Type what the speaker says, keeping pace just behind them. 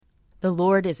The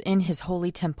Lord is in his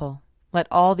holy temple. Let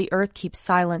all the earth keep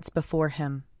silence before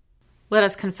him. Let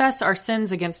us confess our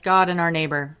sins against God and our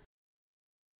neighbor.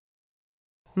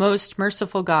 Most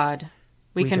merciful God,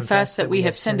 we confess that we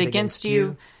have sinned against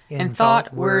you in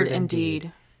thought, word, and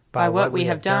deed, by what we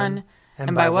have done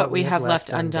and by what we have left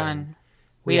undone.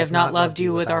 We have not loved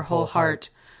you with our whole heart.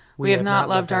 We have not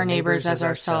loved our neighbors as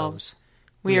ourselves.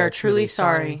 We are truly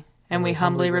sorry, and we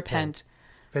humbly repent.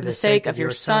 For the sake of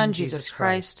your Son, Jesus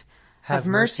Christ, have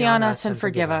mercy on us and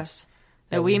forgive us,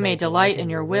 that we may delight in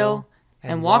your will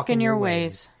and walk in your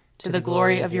ways, to the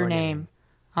glory of your name.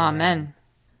 Amen.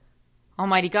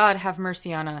 Almighty God, have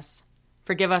mercy on us.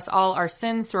 Forgive us all our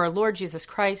sins through our Lord Jesus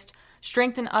Christ.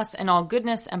 Strengthen us in all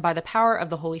goodness, and by the power of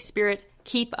the Holy Spirit,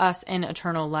 keep us in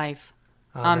eternal life.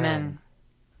 Amen.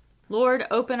 Lord,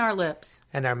 open our lips,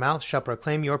 and our mouth shall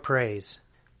proclaim your praise.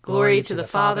 Glory to the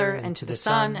Father, and to the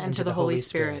Son, and to the Holy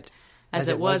Spirit, as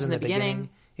it was in the beginning,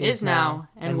 is now,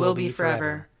 and will be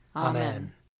forever.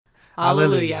 Amen.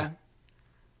 Alleluia.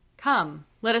 Come,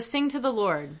 let us sing to the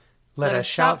Lord. Let us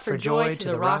shout for joy to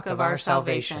the rock of our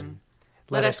salvation.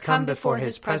 Let us come before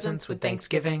his presence with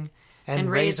thanksgiving, and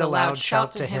raise a loud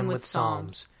shout to him with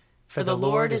psalms. For the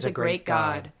Lord is a great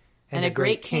God, and a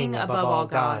great King above all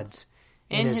gods.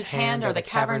 In his hand are the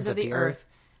caverns of the earth,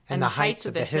 and the heights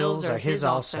of the hills are his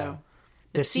also.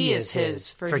 The sea is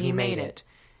his, for he made it,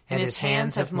 and his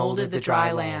hands have molded the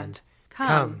dry land.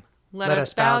 Come, let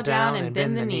us bow down and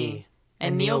bend the knee,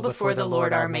 and kneel before the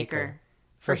Lord our Maker.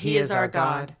 For he is our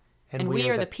God, and we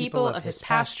are the people of his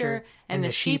pasture and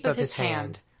the sheep of his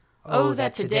hand. Oh,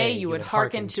 that today you would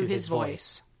hearken to his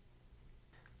voice.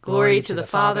 Glory to the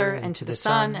Father, and to the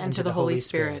Son, and to the Holy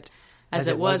Spirit, as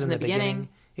it was in the beginning,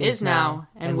 is now,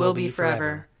 and will be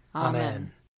forever.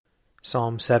 Amen.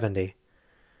 Psalm 70.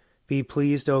 Be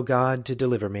pleased, O God, to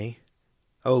deliver me.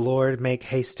 O Lord, make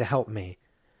haste to help me.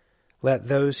 Let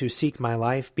those who seek my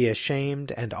life be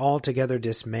ashamed and altogether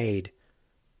dismayed.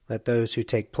 Let those who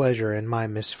take pleasure in my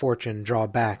misfortune draw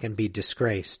back and be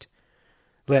disgraced.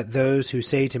 Let those who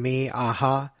say to me,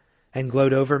 Aha, and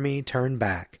gloat over me turn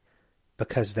back,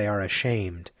 because they are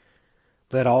ashamed.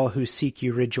 Let all who seek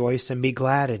you rejoice and be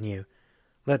glad in you.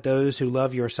 Let those who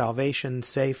love your salvation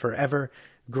say forever,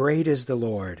 Great is the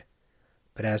Lord.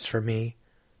 But as for me,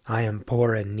 I am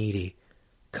poor and needy.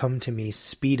 Come to me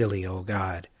speedily, O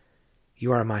God.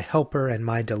 You are my helper and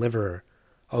my deliverer.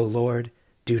 O Lord,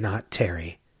 do not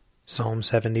tarry. Psalm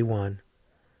 71.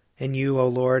 In you, O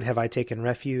Lord, have I taken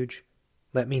refuge.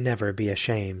 Let me never be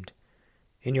ashamed.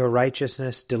 In your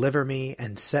righteousness deliver me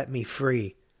and set me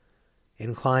free.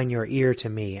 Incline your ear to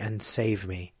me and save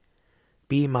me.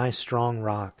 Be my strong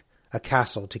rock, a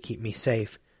castle to keep me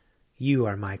safe. You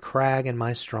are my crag and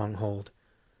my stronghold.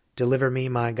 Deliver me,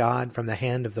 my God, from the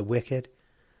hand of the wicked,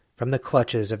 from the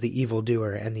clutches of the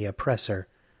evildoer and the oppressor.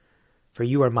 For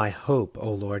you are my hope,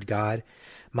 O Lord God,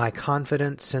 my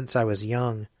confidence since I was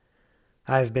young.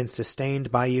 I have been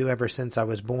sustained by you ever since I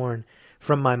was born.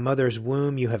 From my mother's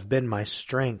womb you have been my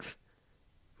strength.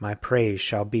 My praise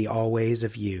shall be always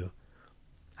of you.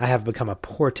 I have become a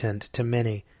portent to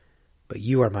many, but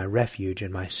you are my refuge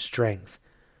and my strength.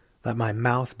 Let my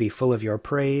mouth be full of your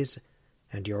praise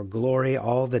and your glory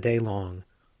all the day long.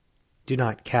 Do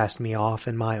not cast me off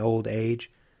in my old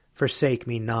age. Forsake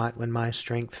me not when my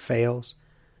strength fails.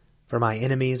 For my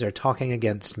enemies are talking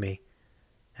against me,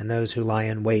 and those who lie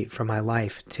in wait for my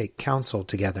life take counsel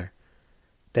together.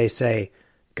 They say,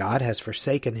 God has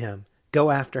forsaken him. Go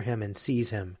after him and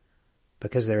seize him,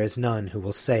 because there is none who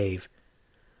will save.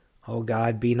 O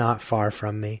God, be not far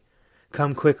from me.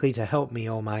 Come quickly to help me,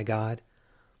 O my God.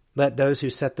 Let those who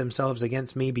set themselves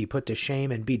against me be put to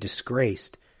shame and be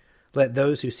disgraced. Let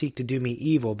those who seek to do me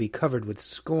evil be covered with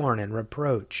scorn and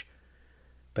reproach.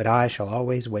 But I shall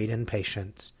always wait in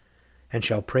patience, and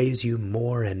shall praise you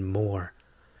more and more.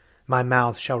 My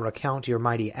mouth shall recount your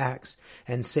mighty acts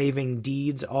and saving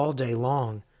deeds all day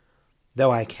long,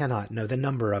 though I cannot know the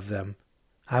number of them.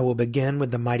 I will begin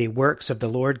with the mighty works of the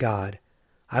Lord God.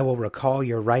 I will recall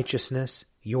your righteousness,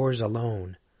 yours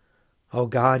alone. O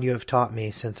God, you have taught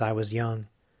me since I was young,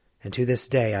 and to this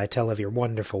day I tell of your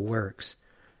wonderful works.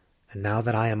 And now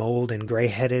that I am old and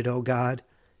gray-headed, O God,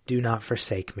 do not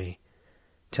forsake me,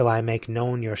 till I make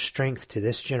known your strength to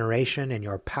this generation and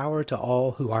your power to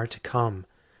all who are to come.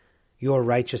 Your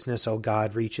righteousness, O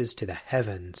God, reaches to the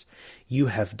heavens. You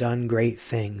have done great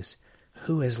things.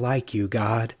 Who is like you,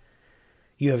 God?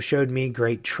 You have showed me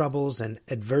great troubles and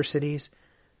adversities,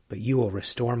 but you will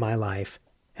restore my life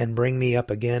and bring me up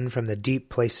again from the deep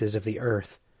places of the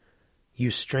earth.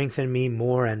 You strengthen me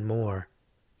more and more.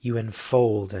 You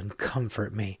enfold and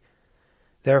comfort me.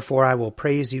 Therefore I will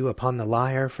praise you upon the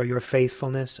lyre for your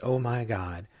faithfulness, O my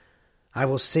God. I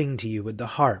will sing to you with the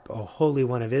harp, O Holy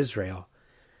One of Israel.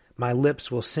 My lips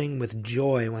will sing with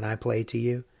joy when I play to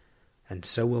you, and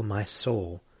so will my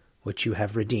soul, which you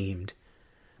have redeemed.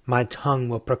 My tongue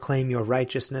will proclaim your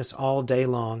righteousness all day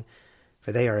long,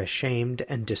 for they are ashamed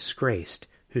and disgraced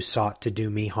who sought to do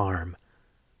me harm.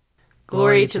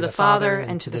 Glory to the Father,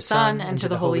 and to the Son, and to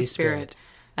the Holy Spirit,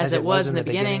 as it was in the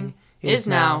beginning, is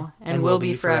now, and will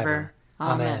be forever.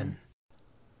 Amen.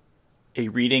 A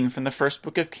reading from the first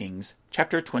book of Kings,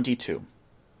 chapter 22.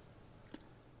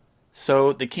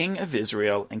 So the king of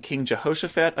Israel and King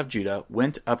Jehoshaphat of Judah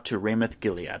went up to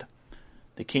Ramoth-Gilead.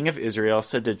 The king of Israel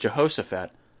said to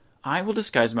Jehoshaphat, I will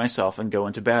disguise myself and go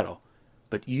into battle,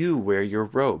 but you wear your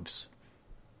robes.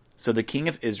 So the king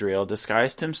of Israel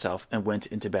disguised himself and went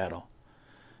into battle.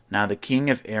 Now the king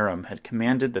of Aram had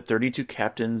commanded the 32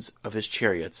 captains of his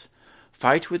chariots,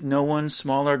 Fight with no one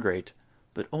small or great,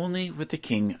 but only with the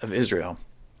king of Israel.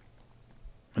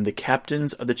 When the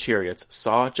captains of the chariots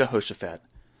saw Jehoshaphat,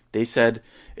 they said,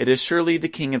 It is surely the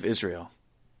king of Israel.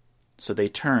 So they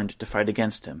turned to fight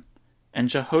against him, and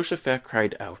Jehoshaphat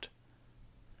cried out.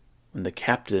 When the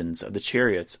captains of the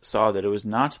chariots saw that it was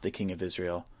not the king of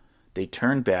Israel, they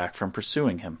turned back from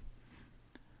pursuing him.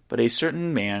 But a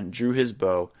certain man drew his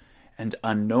bow and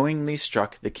unknowingly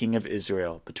struck the king of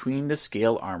Israel between the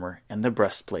scale armor and the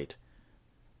breastplate.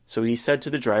 So he said to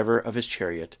the driver of his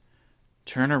chariot,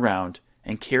 Turn around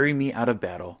and carry me out of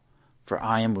battle, for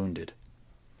I am wounded.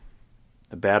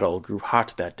 The battle grew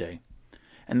hot that day,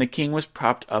 and the king was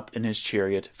propped up in his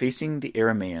chariot facing the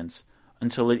Arameans,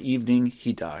 until at evening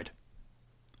he died.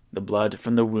 The blood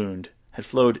from the wound had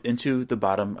flowed into the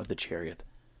bottom of the chariot.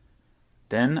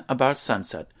 Then, about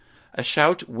sunset, a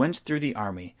shout went through the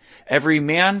army, Every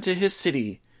man to his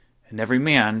city, and every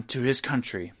man to his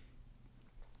country.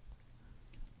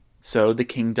 So the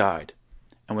king died,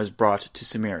 and was brought to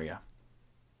Samaria.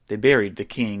 They buried the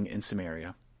king in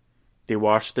Samaria. They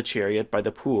washed the chariot by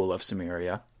the pool of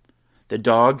Samaria. The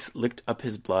dogs licked up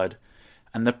his blood,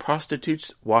 and the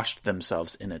prostitutes washed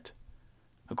themselves in it,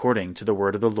 according to the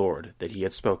word of the Lord that he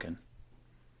had spoken.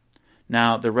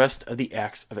 Now the rest of the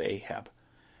acts of Ahab,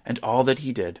 and all that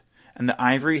he did, and the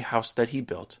ivory house that he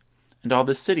built, and all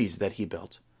the cities that he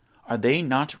built, are they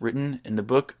not written in the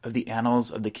book of the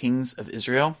annals of the kings of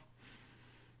Israel?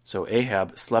 So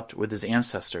Ahab slept with his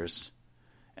ancestors,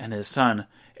 and his son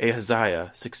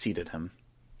Ahaziah succeeded him.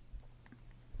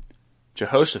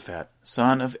 Jehoshaphat,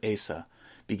 son of Asa,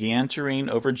 began to reign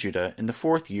over Judah in the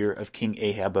 4th year of King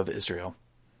Ahab of Israel.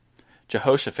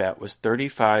 Jehoshaphat was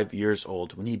 35 years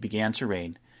old when he began to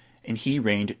reign, and he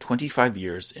reigned 25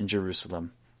 years in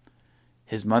Jerusalem.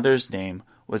 His mother's name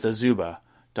was Azubah,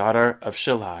 daughter of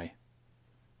Shilhi.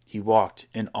 He walked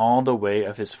in all the way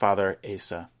of his father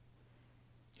Asa.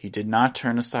 He did not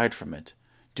turn aside from it,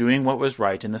 doing what was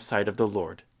right in the sight of the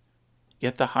Lord.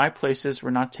 Yet the high places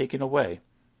were not taken away,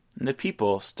 and the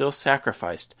people still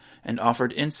sacrificed and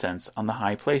offered incense on the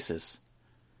high places.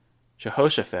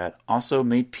 Jehoshaphat also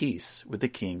made peace with the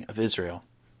king of Israel.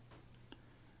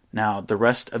 Now the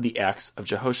rest of the acts of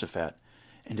Jehoshaphat,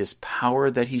 and his power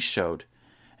that he showed,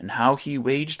 and how he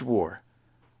waged war,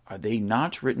 are they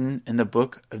not written in the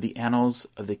book of the annals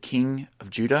of the king of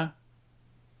Judah?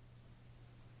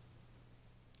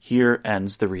 Here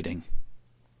ends the reading.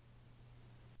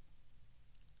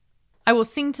 I will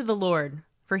sing to the Lord,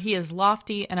 for he is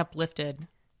lofty and uplifted.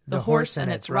 The horse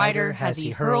and its rider has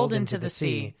he hurled into the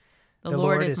sea. The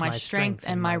Lord is my strength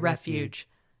and my refuge.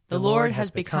 The Lord has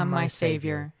become my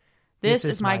Savior. This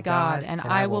is my God, and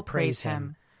I will praise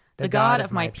him. The God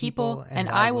of my people, and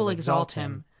I will exalt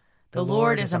him. The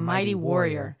Lord is a mighty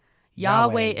warrior.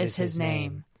 Yahweh is his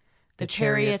name. The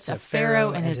chariots of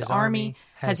Pharaoh and his army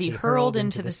has he hurled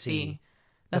into the sea.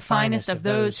 The finest of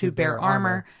those who bear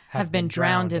armor have been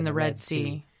drowned in the Red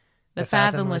Sea. The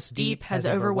fathomless deep has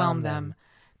overwhelmed them.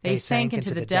 They sank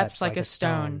into the depths like a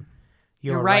stone.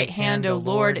 Your right hand, O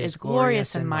Lord, is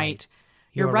glorious in might.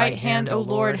 Your right hand, O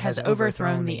Lord, has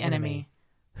overthrown the enemy.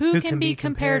 Who can be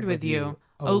compared with you,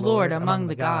 O Lord, among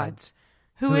the gods?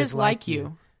 Who is like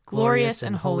you, glorious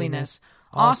in holiness,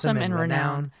 awesome in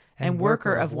renown, and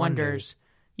worker of wonders?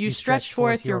 You stretched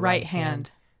forth your right hand.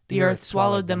 The earth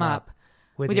swallowed them up.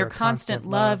 With your constant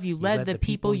love you led the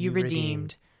people you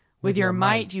redeemed. With your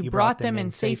might you brought them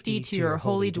in safety to your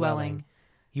holy dwelling.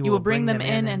 You will bring them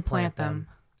in and plant them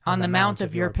on the mount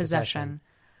of your possession,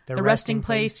 the resting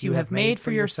place you have made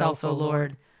for yourself, O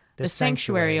Lord, the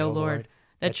sanctuary, O Lord,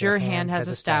 that your hand has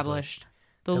established.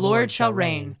 The Lord shall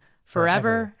reign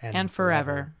forever and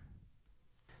forever.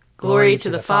 Glory to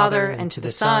the Father, and to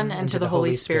the Son, and to the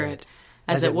Holy Spirit,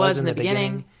 as it was in the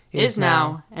beginning, is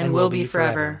now, and will be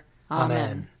forever.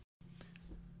 Amen.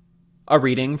 A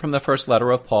reading from the first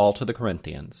letter of Paul to the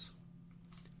Corinthians.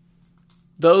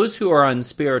 Those who are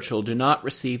unspiritual do not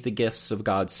receive the gifts of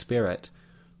God's Spirit,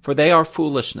 for they are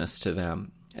foolishness to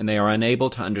them, and they are unable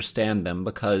to understand them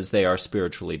because they are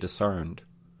spiritually discerned.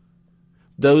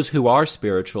 Those who are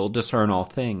spiritual discern all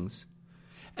things,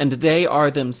 and they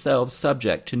are themselves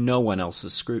subject to no one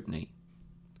else's scrutiny.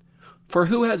 For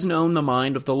who has known the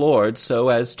mind of the Lord so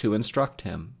as to instruct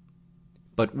him?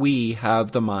 But we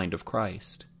have the mind of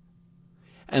Christ.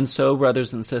 And so,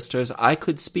 brothers and sisters, I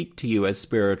could speak to you as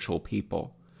spiritual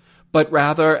people, but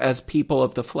rather as people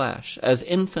of the flesh, as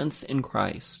infants in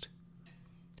Christ.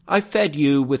 I fed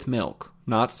you with milk,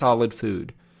 not solid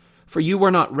food, for you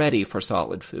were not ready for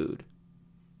solid food.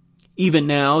 Even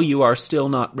now you are still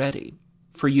not ready,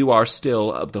 for you are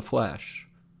still of the flesh.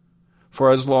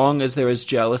 For as long as there is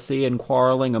jealousy and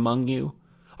quarreling among you,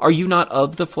 are you not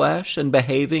of the flesh and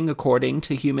behaving according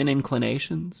to human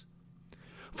inclinations?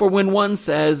 For when one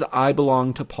says, I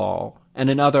belong to Paul, and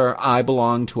another, I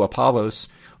belong to Apollos,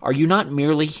 are you not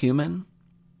merely human?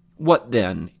 What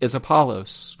then is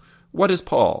Apollos? What is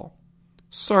Paul?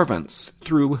 Servants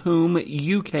through whom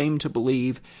you came to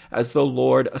believe, as the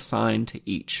Lord assigned to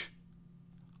each.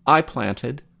 I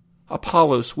planted,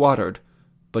 Apollos watered,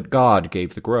 but God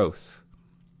gave the growth.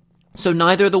 So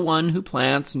neither the one who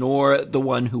plants nor the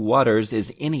one who waters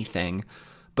is anything,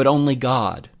 but only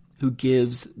God who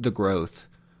gives the growth.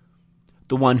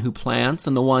 The one who plants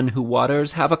and the one who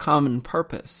waters have a common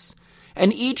purpose,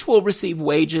 and each will receive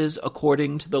wages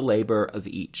according to the labor of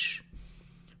each.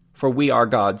 For we are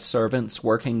God's servants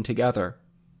working together.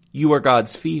 You are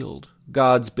God's field,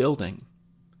 God's building.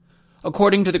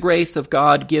 According to the grace of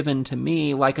God given to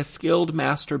me, like a skilled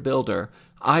master builder,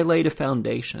 I laid a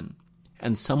foundation,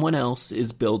 and someone else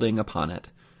is building upon it.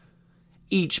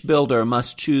 Each builder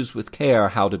must choose with care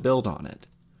how to build on it.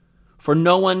 For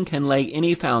no one can lay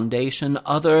any foundation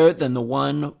other than the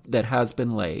one that has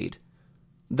been laid.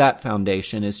 That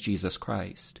foundation is Jesus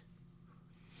Christ.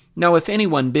 Now if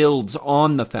anyone builds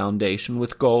on the foundation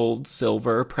with gold,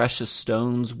 silver, precious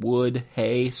stones, wood,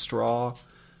 hay, straw,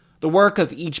 the work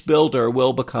of each builder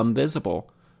will become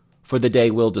visible, for the day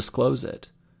will disclose it,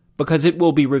 because it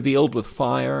will be revealed with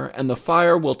fire, and the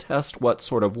fire will test what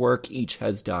sort of work each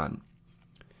has done.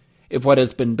 If what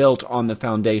has been built on the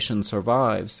foundation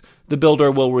survives, the builder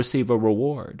will receive a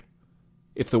reward.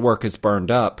 If the work is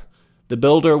burned up, the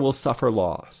builder will suffer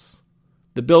loss.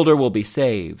 The builder will be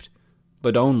saved,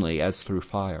 but only as through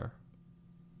fire.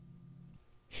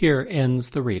 Here ends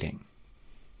the reading.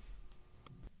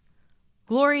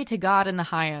 Glory to God in the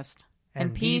highest,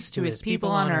 and peace to his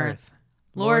people on earth.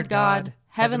 Lord God,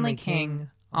 heavenly King,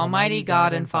 almighty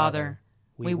God and Father,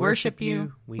 we worship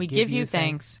you, we give you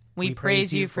thanks, we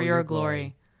praise you for your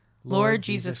glory. Lord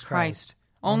Jesus Christ,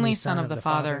 only Son of the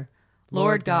Father,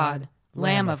 Lord God,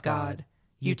 Lamb of God,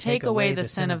 you take away the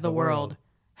sin of the world.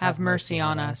 Have mercy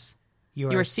on us.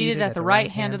 You are seated at the right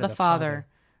hand of the Father.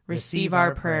 Receive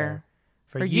our prayer.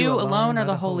 For you alone are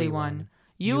the Holy One.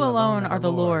 You alone are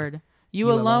the Lord. You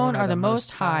alone are the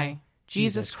Most High,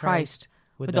 Jesus Christ,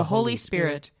 with the Holy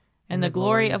Spirit, and the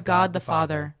glory of God the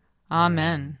Father.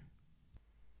 Amen.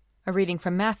 A reading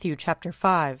from Matthew chapter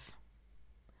 5.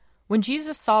 When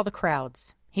Jesus saw the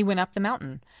crowds, he went up the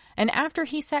mountain, and after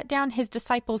he sat down, his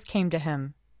disciples came to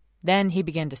him. Then he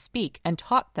began to speak and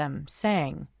taught them,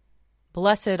 saying,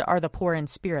 Blessed are the poor in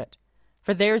spirit,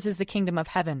 for theirs is the kingdom of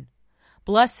heaven.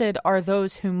 Blessed are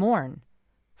those who mourn,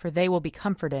 for they will be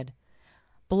comforted.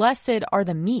 Blessed are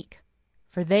the meek,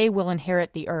 for they will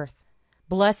inherit the earth.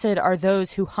 Blessed are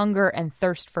those who hunger and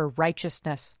thirst for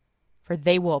righteousness, for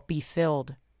they will be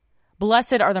filled.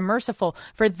 Blessed are the merciful,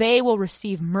 for they will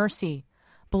receive mercy.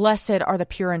 Blessed are the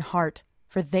pure in heart,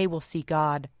 for they will see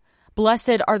God.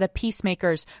 Blessed are the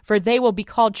peacemakers, for they will be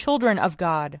called children of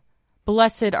God.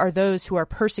 Blessed are those who are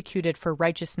persecuted for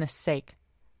righteousness' sake,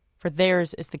 for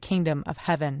theirs is the kingdom of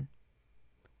heaven.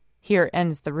 Here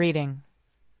ends the reading.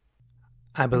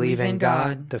 I believe in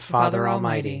God, the Father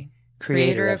Almighty,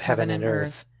 creator of heaven and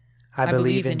earth. I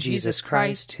believe in Jesus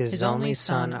Christ, his only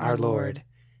Son, our Lord.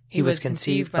 He was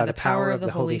conceived by the power of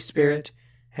the Holy Spirit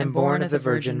and born of the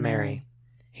Virgin Mary.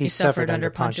 He suffered under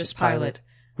Pontius Pilate,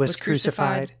 was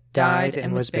crucified, died,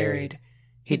 and was buried.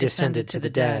 He descended to the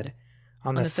dead.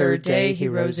 On the third day he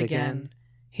rose again.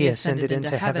 He ascended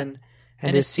into heaven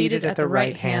and is seated at the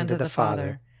right hand of the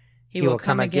Father. He will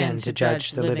come again to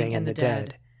judge the living and the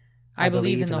dead. I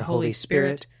believe in the Holy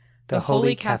Spirit, the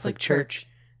Holy Catholic Church,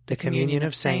 the communion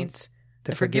of saints,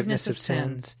 the forgiveness of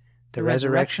sins, the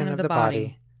resurrection of the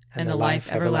body, and the life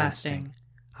everlasting.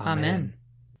 Amen.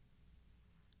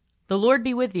 The Lord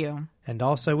be with you. And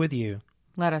also with you.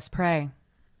 Let us pray.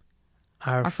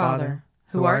 Our Father,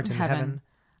 who art in heaven,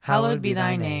 hallowed be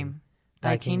thy name.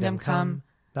 Thy kingdom come,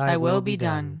 thy will be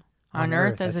done, on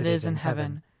earth as it is in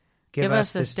heaven. Give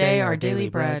us this day our daily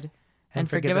bread, and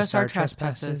forgive us our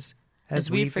trespasses, as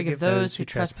we forgive those who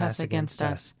trespass against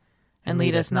us. And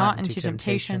lead us not into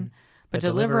temptation, but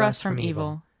deliver us from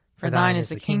evil. For thine is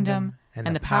the kingdom,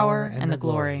 and the power, and the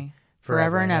glory,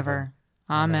 forever and ever.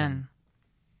 Amen.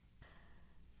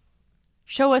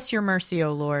 Show us your mercy,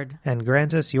 O Lord. And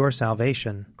grant us your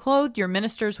salvation. Clothe your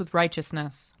ministers with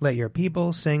righteousness. Let your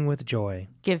people sing with joy.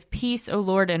 Give peace, O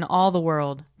Lord, in all the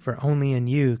world. For only in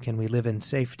you can we live in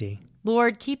safety.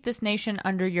 Lord, keep this nation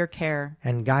under your care.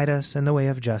 And guide us in the way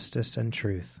of justice and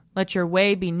truth. Let your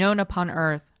way be known upon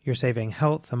earth. Your saving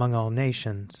health among all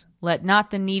nations. Let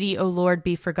not the needy, O Lord,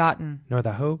 be forgotten. Nor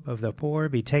the hope of the poor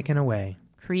be taken away.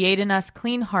 Create in us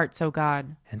clean hearts, O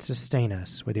God. And sustain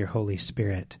us with your Holy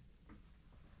Spirit.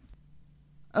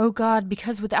 O God,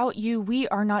 because without you we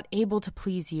are not able to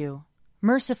please you,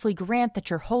 mercifully grant that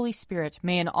your Holy Spirit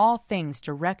may in all things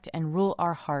direct and rule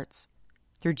our hearts.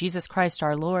 Through Jesus Christ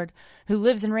our Lord, who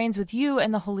lives and reigns with you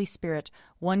and the Holy Spirit,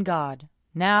 one God,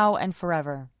 now and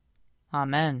forever.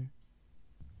 Amen.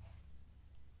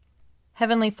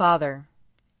 Heavenly Father,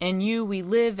 in you we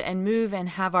live and move and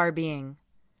have our being.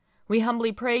 We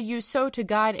humbly pray you so to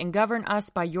guide and govern us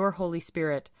by your Holy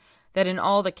Spirit, that in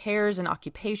all the cares and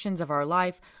occupations of our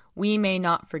life we may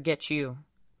not forget you,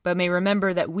 but may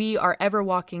remember that we are ever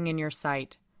walking in your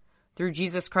sight. Through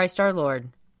Jesus Christ our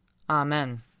Lord.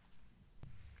 Amen.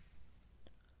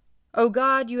 O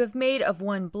God, you have made of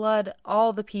one blood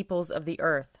all the peoples of the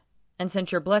earth, and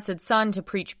sent your blessed Son to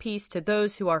preach peace to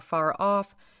those who are far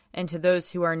off and to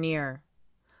those who are near.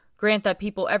 Grant that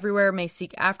people everywhere may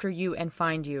seek after you and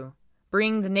find you.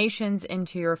 Bring the nations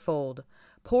into your fold.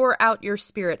 Pour out your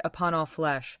Spirit upon all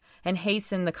flesh, and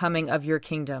hasten the coming of your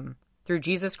kingdom. Through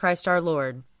Jesus Christ our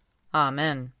Lord.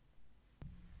 Amen.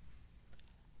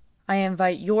 I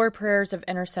invite your prayers of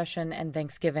intercession and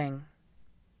thanksgiving.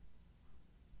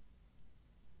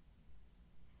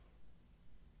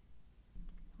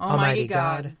 Almighty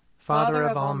God, Father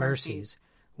of all mercies,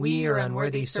 we, your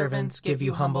unworthy servants, give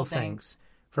you humble thanks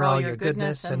for all your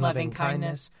goodness and loving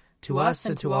kindness to us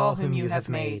and to all whom you have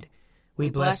made. We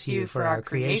bless you for our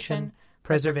creation,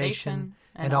 preservation,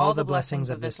 and all the blessings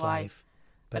of this life,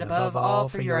 but above all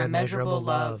for your immeasurable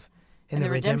love in the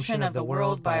redemption of the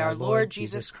world by our Lord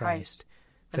Jesus Christ,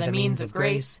 for the means of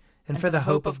grace and for the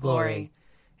hope of glory.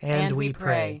 And we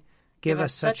pray, give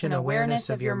us such an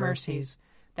awareness of your mercies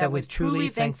that with truly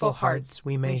thankful hearts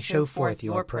we may show forth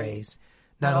your praise,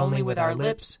 not only with our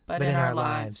lips but in our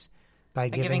lives, by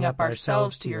giving up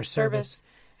ourselves to your service,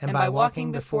 and by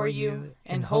walking before you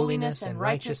in holiness and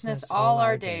righteousness all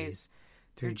our days,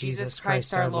 through Jesus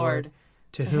Christ our Lord,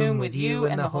 to whom with you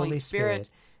and the Holy Spirit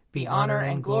be honor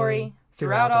and glory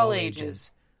throughout all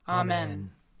ages.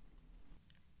 Amen.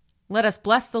 Let us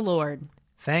bless the Lord.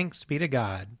 Thanks be to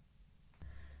God.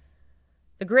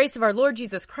 The grace of our Lord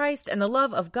Jesus Christ and the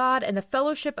love of God and the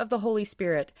fellowship of the Holy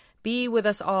Spirit be with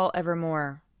us all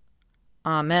evermore.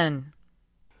 Amen.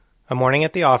 A Morning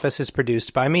at the Office is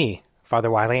produced by me, Father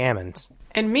Wiley Ammons.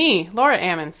 And me, Laura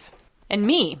Ammons. And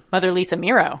me, Mother Lisa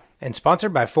Meirow. And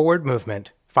sponsored by Forward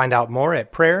Movement. Find out more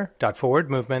at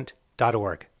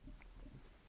prayer.forwardmovement.org.